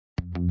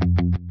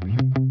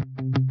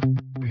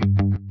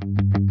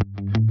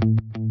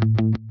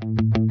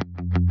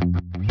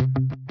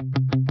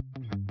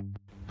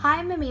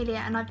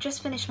Emilia and I've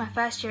just finished my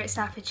first year at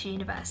Staffordshire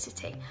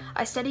University.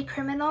 I study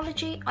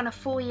criminology on a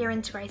 4-year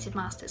integrated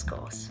master's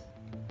course.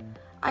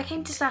 I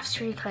came to Staffs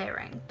through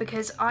clearing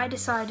because I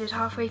decided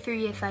halfway through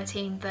year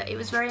 13 that it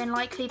was very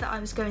unlikely that I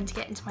was going to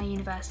get into my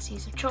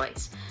universities of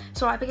choice,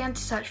 so I began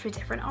to search for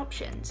different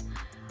options.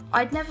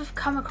 I'd never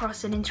come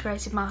across an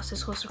integrated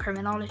master's course of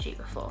criminology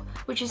before,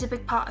 which is a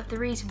big part of the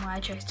reason why I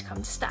chose to come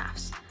to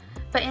Staffs.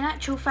 But in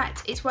actual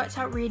fact, it's worked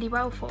out really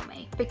well for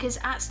me, because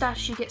at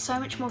Staffs you get so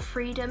much more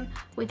freedom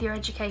with your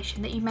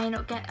education that you may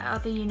not get at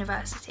other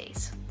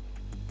universities.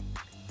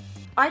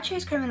 I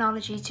chose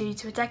criminology due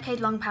to a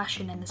decade-long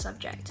passion in the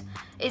subject.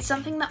 It's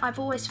something that I've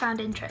always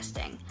found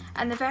interesting,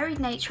 and the varied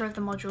nature of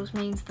the modules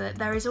means that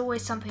there is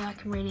always something I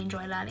can really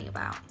enjoy learning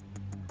about.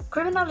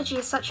 Criminology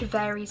is such a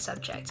varied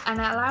subject, and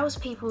it allows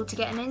people to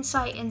get an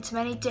insight into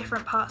many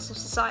different parts of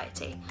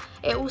society.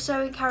 It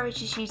also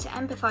encourages you to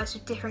empathise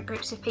with different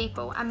groups of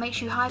people and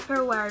makes you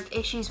hyper-aware of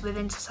issues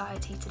within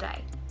society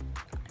today.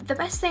 The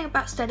best thing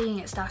about studying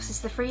at Staffs is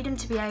the freedom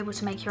to be able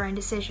to make your own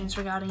decisions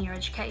regarding your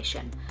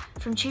education.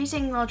 From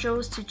choosing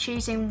modules to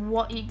choosing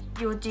what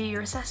you'll do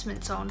your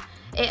assessments on,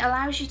 it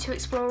allows you to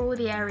explore all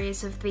the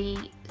areas of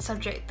the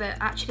subject that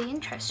actually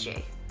interest you.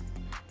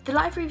 The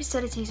library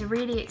facilities are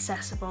really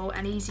accessible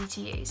and easy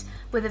to use,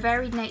 with a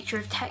varied nature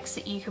of texts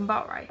that you can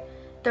borrow.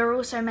 There are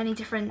also many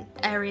different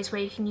areas where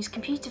you can use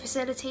computer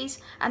facilities,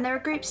 and there are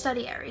group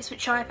study areas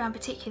which I found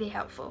particularly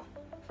helpful.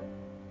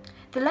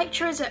 The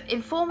lecturers are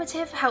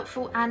informative,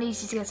 helpful and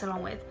easy to get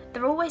along with.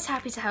 They're always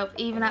happy to help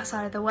even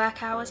outside of the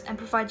work hours and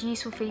provide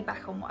useful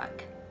feedback on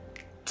work.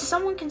 To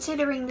someone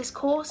considering this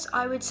course,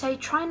 I would say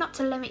try not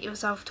to limit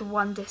yourself to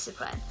one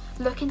discipline.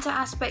 Look into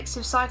aspects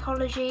of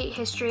psychology,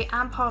 history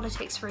and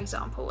politics for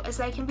example, as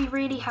they can be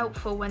really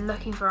helpful when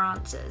looking for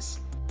answers.